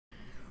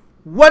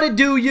What it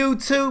do,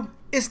 YouTube?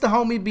 It's the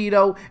homie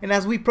Bedo, and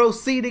as we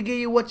proceed to give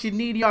you what you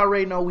need, you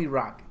already know we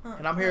rock.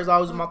 And I'm here as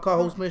always with my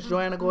co-host, Miss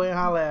Joanna. Go ahead and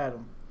holler at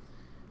him.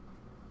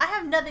 I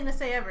have nothing to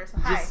say ever, so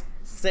hi. Just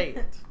say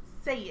it.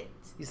 Say it.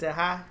 You said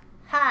hi?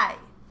 Hi.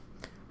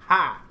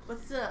 Hi.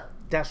 What's up?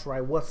 That's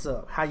right. What's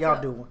up? How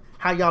y'all doing?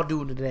 How y'all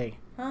doing today?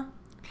 Huh?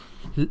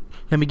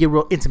 Let me get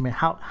real intimate.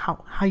 How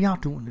y'all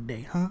doing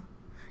today, huh?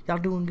 Y'all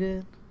doing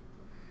good?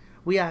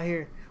 We out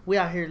here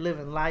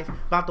living life.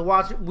 About to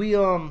watch it.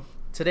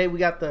 Today we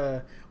got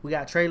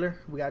trailer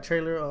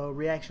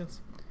reactions.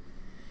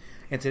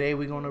 And today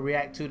we're gonna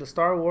react to the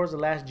Star Wars The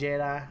Last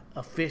Jedi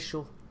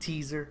official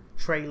teaser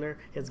trailer.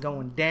 It's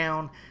going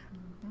down.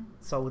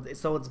 So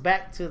it's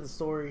back to the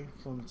story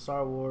from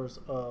Star Wars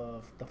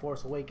of The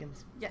Force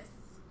Awakens. Yes.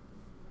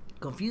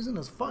 Confusing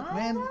as fuck, I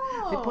man.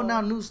 know. They putting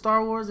out new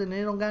Star Wars and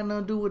they don't got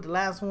nothing to do with the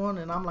last one,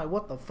 and I'm like,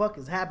 what the fuck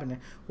is happening?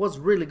 What's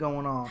really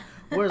going on?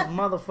 Where's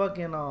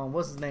motherfucking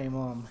what's his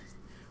name?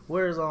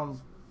 Where's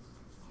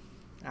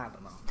I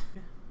don't know.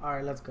 All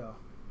right, let's go.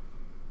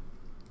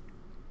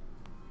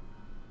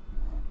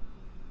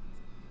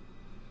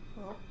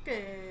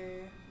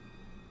 Okay.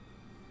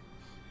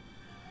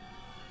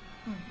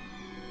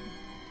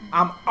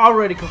 I'm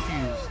already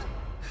confused.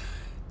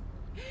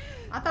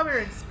 I thought we were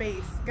in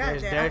space.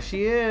 Goddamn. There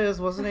she is.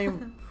 What's her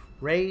name?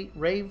 Ray?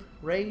 It's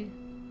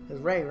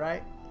Ray,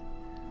 right?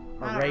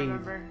 Or I don't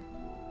remember.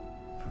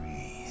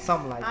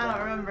 Something like that. I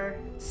don't remember.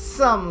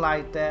 Something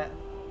like that.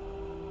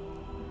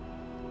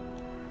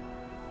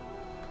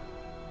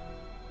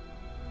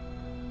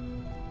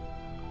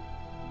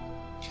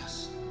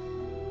 Just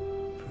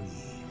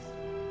breathe.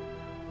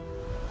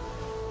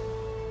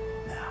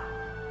 Now,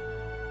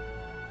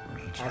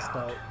 reach That's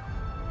out. dope.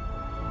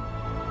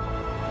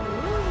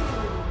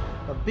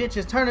 A bitch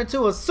is turned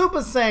into a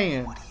Super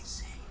Saiyan. What do you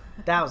say?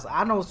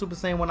 I know Super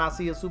Saiyan when I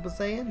see a Super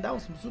Saiyan. That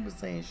was some Super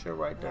Saiyan shit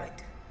right there.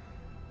 Right.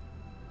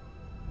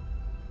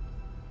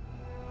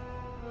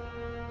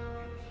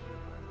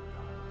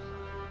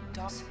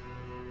 Toss.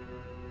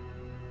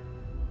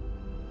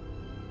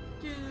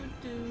 Do, do,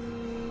 do,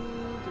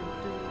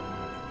 do.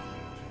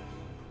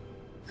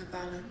 The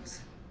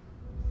balance.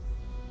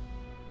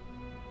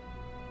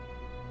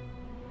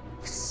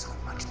 It's so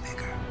much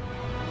bigger.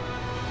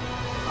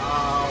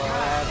 Oh,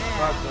 that's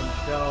fucking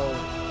dope.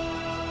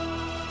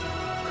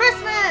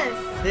 Christmas!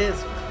 This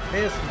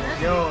Christmas,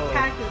 That's yo.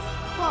 packed as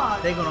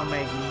fuck. They gonna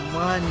make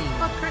money.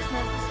 Fuck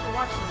Christmas. This is for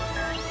watching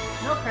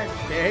this. No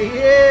presents. There he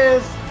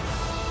is.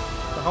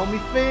 The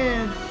homie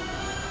Finn.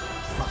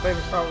 My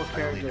favorite Star Wars I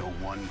only character. know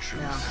one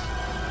truth.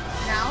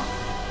 Now?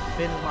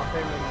 Finn is my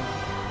favorite one.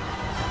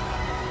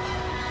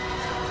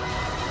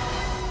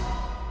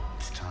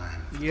 It's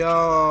time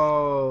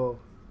Yo.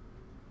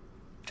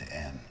 to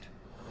end.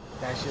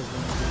 That shit's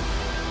gonna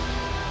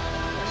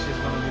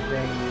be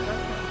banging.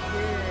 That's gonna be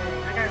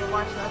good. I gotta go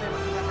watch the other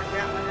one because I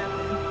forgot what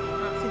happened.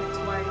 I've seen it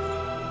twice.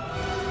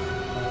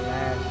 The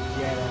Last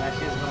Jedi. That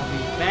shit's gonna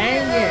be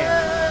banging.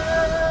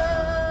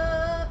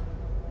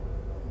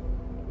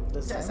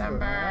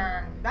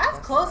 December. That's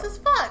close as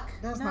fuck.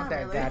 That's not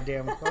that really.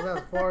 goddamn close.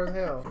 That's far as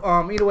hell.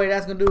 Either way,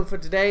 that's gonna do it for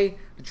today.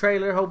 The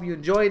trailer. Hope you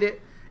enjoyed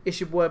it. It's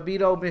your boy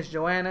Bedo, Miss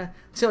Joanna.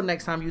 Till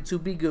next time,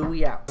 YouTube. Be good.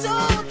 We out. So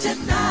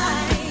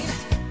tonight,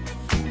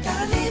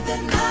 gotta leave the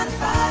 9 to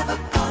 5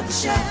 up on the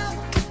shelf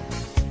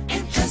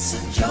and just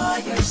enjoy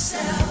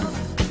yourself.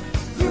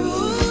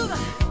 Groove,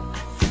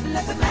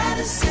 let the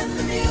madness in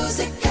the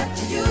music get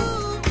to you.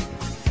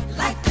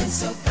 Like it's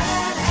so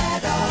bad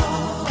at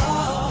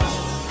all.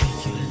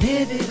 You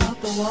live it off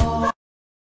the wall.